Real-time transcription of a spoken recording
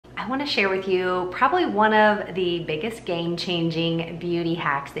want to share with you probably one of the biggest game-changing beauty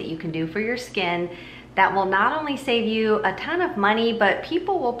hacks that you can do for your skin that will not only save you a ton of money, but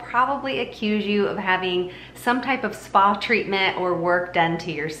people will probably accuse you of having some type of spa treatment or work done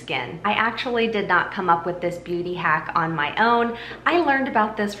to your skin. I actually did not come up with this beauty hack on my own. I learned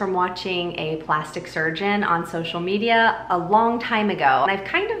about this from watching a plastic surgeon on social media a long time ago. And I've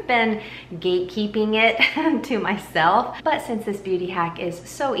kind of been gatekeeping it to myself, but since this beauty hack is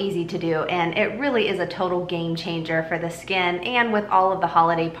so easy to do and it really is a total game changer for the skin, and with all of the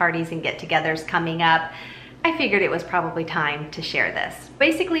holiday parties and get-togethers coming up, I figured it was probably time to share this.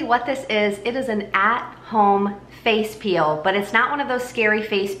 Basically what this is, it is an at-home face peel, but it's not one of those scary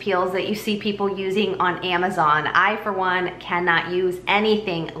face peels that you see people using on Amazon. I, for one, cannot use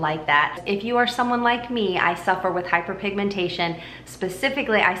anything like that. If you are someone like me, I suffer with hyperpigmentation.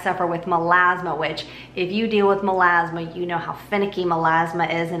 Specifically, I suffer with melasma, which if you deal with melasma, you know how finicky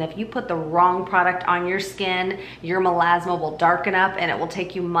melasma is, and if you put the wrong product on your skin, your melasma will darken up and it will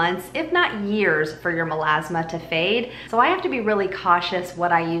take you months, if not years, for your melasma to fade. So I have to be really cautious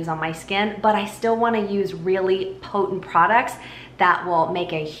what I use on my skin, but I still want to use really potent products that will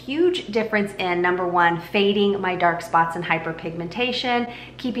make a huge difference in, number one, fading my dark spots and hyperpigmentation,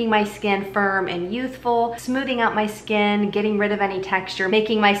 keeping my skin firm and youthful, smoothing out my skin, getting rid of any texture,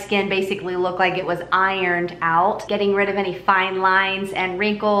 making my skin basically look like it was ironed out, getting rid of any fine lines and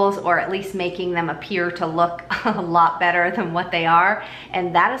wrinkles, or at least making them appear to look a lot better than what they are.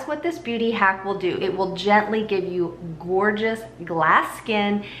 And that is what this beauty hack will do. It will gently give you gorgeous glass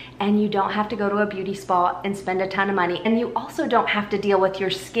skin, and you don't have to go to a beauty spa and spend a ton of money. And you also don't have to deal with your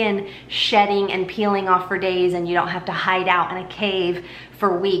skin shedding and peeling off for days, and you don't have to hide out in a cave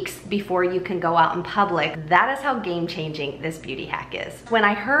for weeks before you can go out in public. That is how game-changing this beauty hack is. When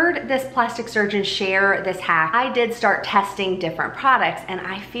I heard this plastic surgeon share this hack, I did start testing different products, and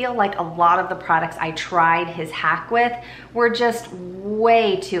I feel like a lot of the products I tried his hack with were just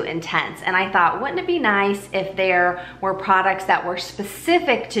way too intense. And I thought, wouldn't it be nice if there were products that were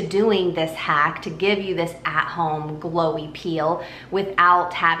specific to doing this hack to give you this at-home glowy peel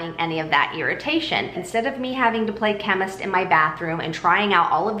without having any of that irritation? Instead of me having to play chemist in my bathroom and trying out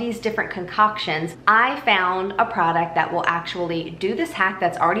all of these different concoctions, I found a product that will actually do this hack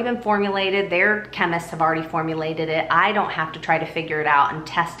that's already been formulated. Their chemists have already formulated it. I don't have to try to figure it out and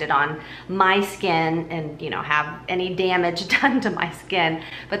test it on my skin and, you know, have any damage done to my skin.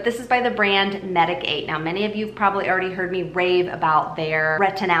 But this is by the brand Medik8. Now, many of you have probably already heard me rave about their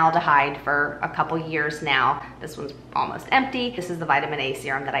retinaldehyde for a couple years now. This one's almost empty. This is the vitamin A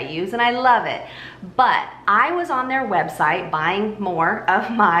serum that I use, and I love it. But I was on their website buying more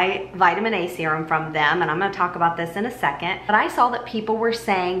of my vitamin A serum from them, and I'm going to talk about this in a second. But I saw that people were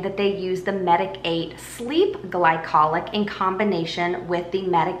saying that they use the Medik8 Sleep Glycolic in combination with the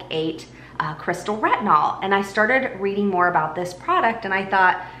Medik8 crystal retinol. And I started reading more about this product, and I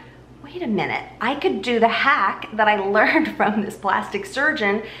thought, wait a minute, I could do the hack that I learned from this plastic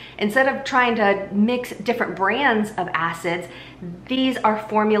surgeon. Instead of trying to mix different brands of acids, these are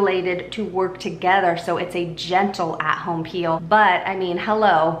formulated to work together, so it's a gentle at-home peel. But I mean,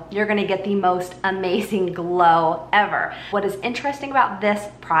 hello, you're gonna get the most amazing glow ever. What is interesting about this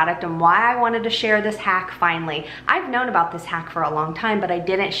product and why I wanted to share this hack finally, I've known about this hack for a long time, but I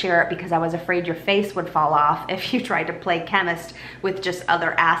didn't share it because I was afraid your face would fall off if you tried to play chemist with just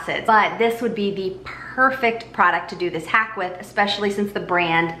other acids. But this would be the perfect product to do this hack with, especially since the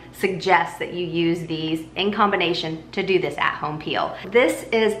brand suggests that you use these in combination to do this at-home peel. This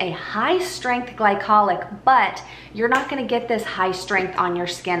is a high-strength glycolic, but you're not gonna get this high strength on your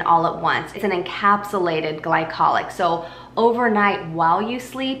skin all at once. It's an encapsulated glycolic, so overnight while you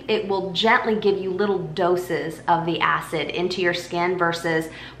sleep, it will gently give you little doses of the acid into your skin versus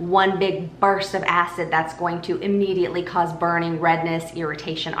one big burst of acid that's going to immediately cause burning, redness,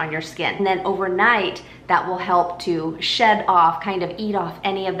 irritation on your skin. And then overnight, that will help to shed off, kind of eat off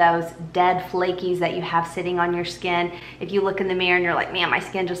any of those dead flakies that you have sitting on your skin. If you look in the mirror and you're like, man, my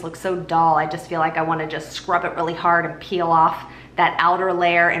skin just looks so dull, I just feel like I want to just scrub it really hard and peel off that outer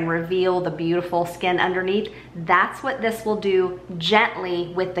layer and reveal the beautiful skin underneath. That's what this will do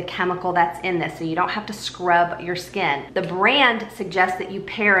gently with the chemical that's in this, so you don't have to scrub your skin. The brand suggests that you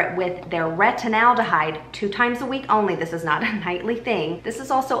pair it with their retinaldehyde 2 times a week only. This is not a nightly thing. This is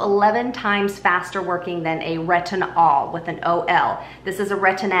also 11 times faster working than a retinol with an OL. This is a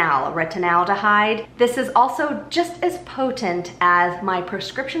retinaldehyde. This is also just as potent as my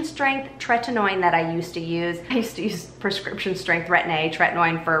prescription strength tretinoin that I used to use. I used to use prescription strength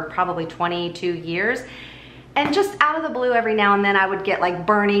tretinoin for probably 22 years. And just out of the blue, every now and then I would get like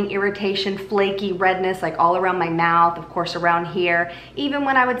burning, irritation, flaky redness like all around my mouth, of course around here, even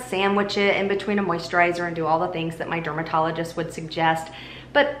when I would sandwich it in between a moisturizer and do all the things that my dermatologist would suggest.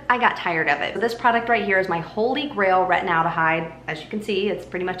 But I got tired of it. This product right here is my Holy Grail Retinaldehyde. As you can see, it's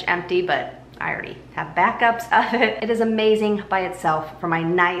pretty much empty, but I already have backups of it. It is amazing by itself for my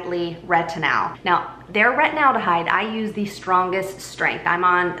nightly retinal. Now, their retinaldehyde, I use the strongest strength. I'm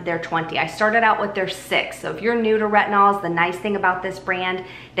on their 20. I started out with their 6. So if you're new to retinols, the nice thing about this brand,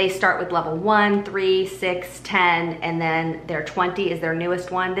 they start with level 1, 3, 6, 10, and then their 20 is their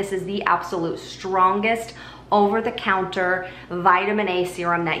newest one. This is the absolute strongest over-the-counter vitamin A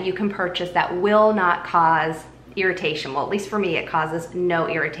serum that you can purchase that will not cause irritation. Well, at least for me, it causes no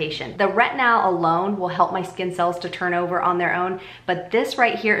irritation. The retinol alone will help my skin cells to turn over on their own, but this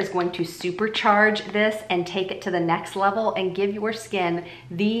right here is going to supercharge this and take it to the next level and give your skin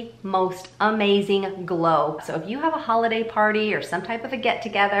the most amazing glow. So if you have a holiday party or some type of a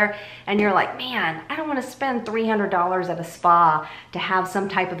get-together and you're like, man, I don't want to spend $300 at a spa to have some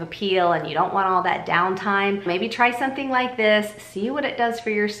type of appeal and you don't want all that downtime, maybe try something like this, see what it does for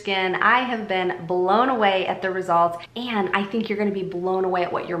your skin. I have been blown away at the results, and I think you're going to be blown away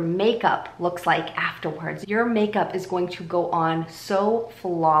at what your makeup looks like afterwards. Your makeup is going to go on so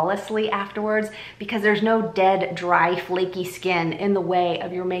flawlessly afterwards because there's no dead, dry, flaky skin in the way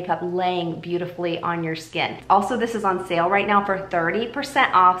of your makeup laying beautifully on your skin. Also, this is on sale right now for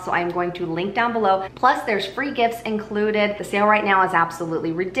 30% off, so I'm going to link down below. Plus, there's free gifts included. The sale right now is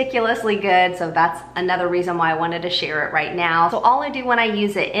absolutely ridiculously good, so that's another reason why I wanted to share it right now. So all I do when I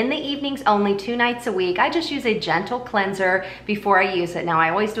use it in the evenings only, 2 nights a week, I just use a gentle cleanser before I use it. Now I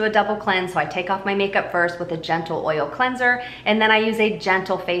always do a double cleanse, so I take off my makeup first with a gentle oil cleanser, and then I use a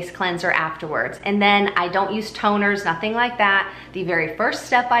gentle face cleanser afterwards. And then I don't use toners, nothing like that. The very first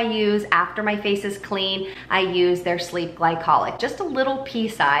step I use after my face is clean, I use their Sleep Glycolic, just a little pea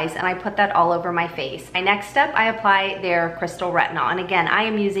size, and I put that all over my face. My next step, I apply their Crystal Retinol, and again, I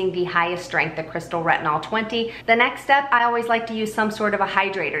am using the highest strength, the Crystal Retinol 20. The next step, I always like to use some sort of a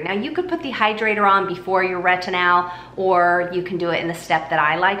hydrator. Now you could put the hydrator on before your retinol, or you can do it in the step that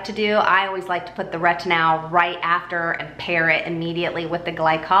I like to do. I always like to put the retinol right after and pair it immediately with the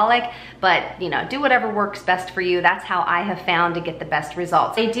glycolic, but you know, do whatever works best for you. That's how I have found to get the best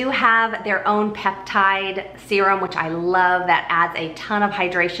results. They do have their own peptide serum, which I love, that adds a ton of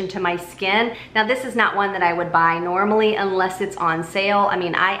hydration to my skin. Now this is not one that I would buy normally unless it's on sale. I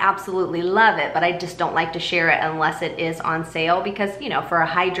mean, I absolutely love it, but I just don't like to share it unless it is on sale because, you know, for a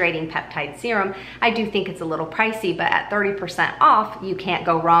hydrating peptide serum, I do think it's a little pricey, but at 30% off, you can't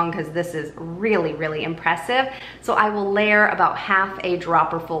go wrong because this is really, really impressive. So I will layer about half a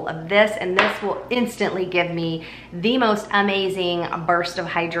dropper full of this, and this will instantly give me the most amazing burst of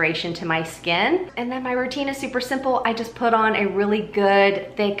hydration to my skin. And then my routine is super simple. I just put on a really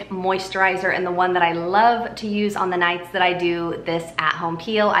good thick moisturizer, and the one that I love to use on the nights that I do this at-home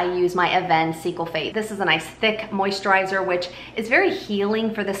peel, I use my Avène Cicaphate. This is a nice thick moisturizer, which is very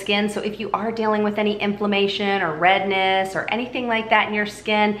healing for the skin. So if you are dealing with any inflammation or redness or anything like that in your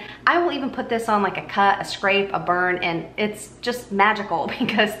skin, I will even put this on like a cut, a scrape, a burn, and it's just magical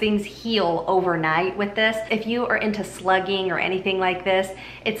because things heal overnight with this. If you are into slugging or anything like this,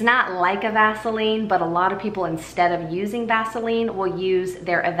 it's not like a Vaseline, but a lot of people, instead of using Vaseline, will use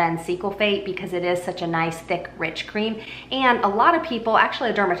their Avène Cicaphate because it is such a nice, thick, rich cream. And a lot of people,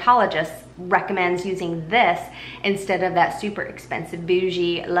 actually a dermatologist, recommends using this instead of that super expensive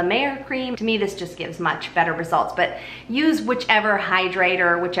bougie La Mer cream. To me, this just gives much better results, but use whichever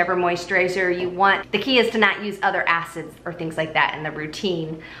hydrator, whichever moisturizer you want. The key is to not use other acids or things like that in the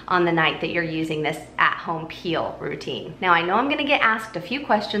routine on the night that you're using this at-home peel routine. Now, I know I'm gonna get asked a few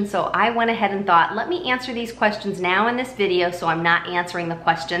questions, so I went ahead and thought, let me answer these questions now in this video so I'm not answering the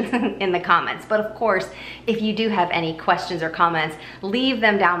questions in the comments. But of course, if you do have any questions or comments, leave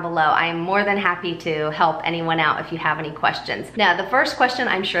them down below. I am more than happy to help anyone out if you have any questions. Now, the first question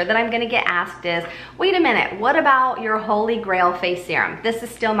I'm sure that I'm gonna get asked is, wait a minute, what about your Holy Grail face serum? This is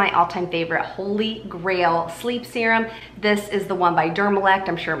still my all-time favorite Holy Grail sleep serum. This is the one by Dermalect.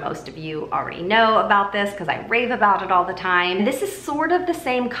 I'm sure most of you already know about this because I rave about it all the time. This is sort of the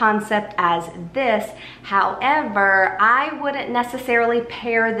same concept as this. However, I wouldn't necessarily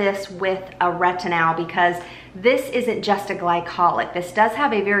pair this with a retinol because this isn't just a glycolic. This does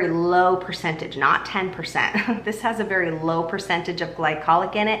have a very low percentage, not 10%. This has a very low percentage of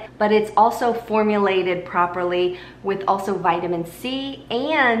glycolic in it, but it's also formulated properly with also vitamin C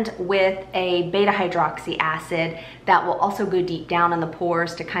and with a beta hydroxy acid that will also go deep down in the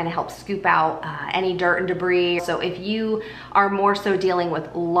pores to kind of help scoop out any dirt and debris. So if you are more so dealing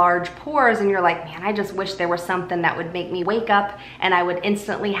with large pores and you're like, man, I just wish there was something that would make me wake up and I would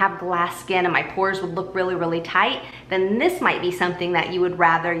instantly have glass skin and my pores would look really, really tight, then this might be something that you would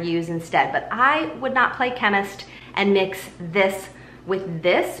rather use instead. But I would not play chemist and mix this with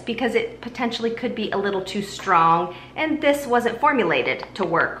this because it potentially could be a little too strong, and this wasn't formulated to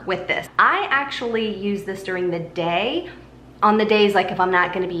work with this. I actually use this during the day, on the days like if I'm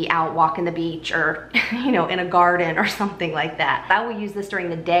not gonna be out walking the beach or you know, in a garden or something like that. I will use this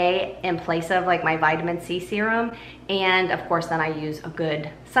during the day in place of like my vitamin C serum, and of course then I use a good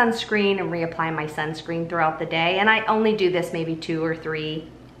sunscreen and reapply my sunscreen throughout the day, and I only do this maybe 2 or 3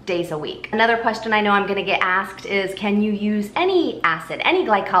 days a week. Another question I know I'm gonna get asked is, can you use any acid, any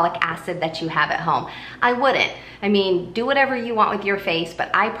glycolic acid that you have at home? I wouldn't. I mean, do whatever you want with your face, but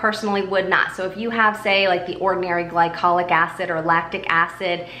I personally would not. So if you have, say, like the ordinary glycolic acid or lactic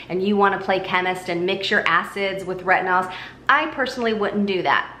acid, and you wanna play chemist and mix your acids with retinols, I personally wouldn't do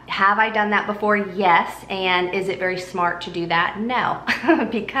that. Have I done that before? Yes. And is it very smart to do that? No,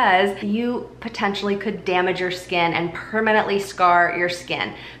 because you potentially could damage your skin and permanently scar your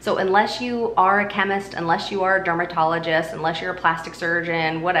skin. So unless you are a chemist, unless you are a dermatologist, unless you're a plastic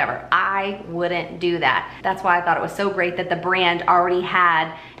surgeon, whatever, I wouldn't do that. That's why I thought it was so great that the brand already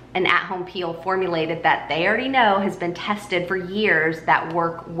had an at-home peel formulated that they already know has been tested for years that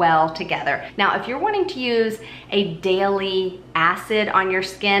work well together. Now, if you're wanting to use a daily acid on your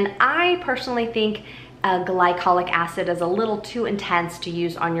skin, I personally think glycolic acid is a little too intense to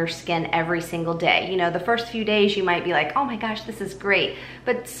use on your skin every single day. You know, the first few days you might be like, oh my gosh, this is great.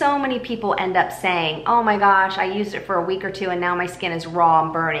 But so many people end up saying, oh my gosh, I used it for a week or 2 and now my skin is raw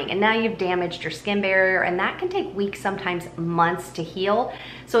and burning. And now you've damaged your skin barrier, and that can take weeks, sometimes months to heal.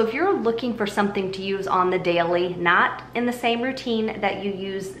 So if you're looking for something to use on the daily, not in the same routine that you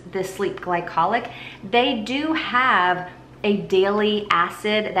use the Sleep Glycolic, they do have a daily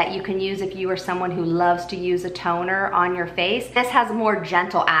acid that you can use if you are someone who loves to use a toner on your face. This has a more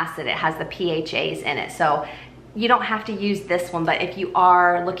gentle acid. It has the PHAs in it. So you don't have to use this one, but if you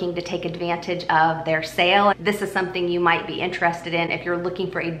are looking to take advantage of their sale, this is something you might be interested in if you're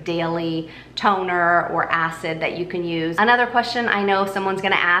looking for a daily toner or acid that you can use. Another question I know someone's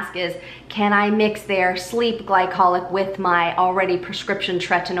gonna ask is, can I mix their Sleep Glycolic with my already prescription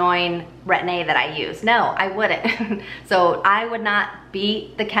tretinoin Retin-A that I use? No, I wouldn't. So I would not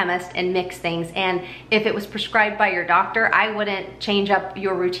be the chemist and mix things. And if it was prescribed by your doctor, I wouldn't change up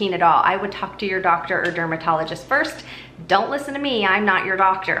your routine at all. I would talk to your doctor or dermatologist first. Don't listen to me, I'm not your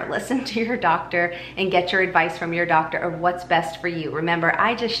doctor. Listen to your doctor and get your advice from your doctor of what's best for you. Remember,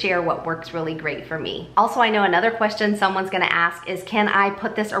 I just share what works really great for me. Also, I know another question someone's gonna ask is, can I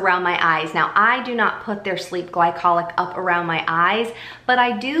put this around my eyes? Now, I do not put their Sleep Glycolic up around my eyes, but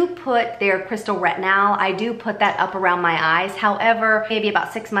I do put their Crystal Retinal, I do put that up around my eyes. However, maybe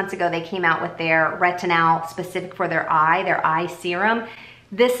about 6 months ago, they came out with their Retinal specific for their eye serum.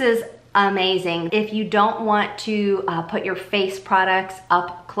 This is amazing. If you don't want to put your face products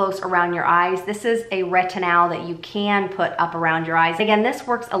up close around your eyes, this is a retinal that you can put up around your eyes. Again, this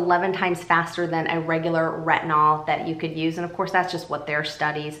works 11 times faster than a regular retinol that you could use. And of course, that's just what their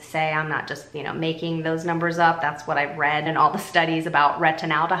studies say. I'm not just, you know, making those numbers up. That's what I've read in all the studies about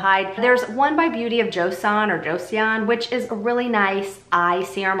retinaldehyde. There's one by Beauty of Joseon, which is a really nice eye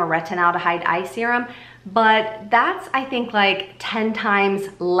serum, a retinaldehyde eye serum. But that's, I think, like 10 times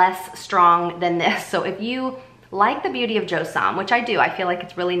less strong than this. So if you like the Beauty of Joseon, which I do, I feel like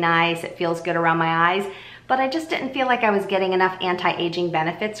it's really nice, it feels good around my eyes, but I just didn't feel like I was getting enough anti-aging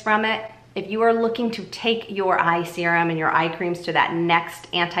benefits from it. If you are looking to take your eye serum and your eye creams to that next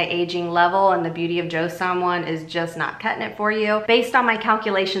anti-aging level, and the Beauty of Joseon one is just not cutting it for you, based on my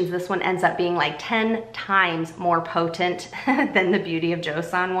calculations, this one ends up being like 10 times more potent than the Beauty of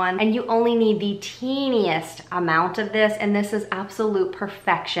Joseon one. And you only need the teeniest amount of this, and this is absolute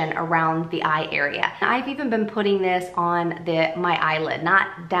perfection around the eye area. I've even been putting this on my eyelid,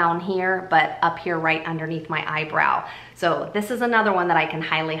 not down here, but up here right underneath my eyebrow. So this is another one that I can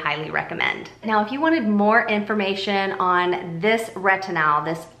highly, highly recommend. Now, if you wanted more information on this retinal,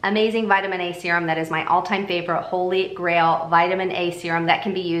 this amazing vitamin A serum that is my all-time favorite holy grail vitamin A serum that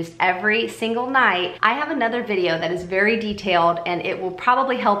can be used every single night, I have another video that is very detailed, and it will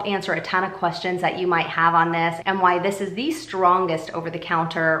probably help answer a ton of questions that you might have on this, and why this is the strongest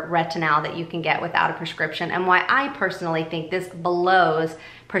over-the-counter retinal that you can get without a prescription, and why I personally think this blows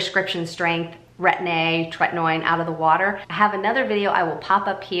prescription strength Retin-A, tretinoin out of the water. I have another video I will pop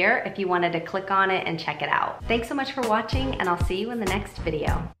up here if you wanted to click on it and check it out. Thanks so much for watching, and I'll see you in the next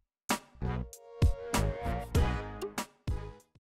video.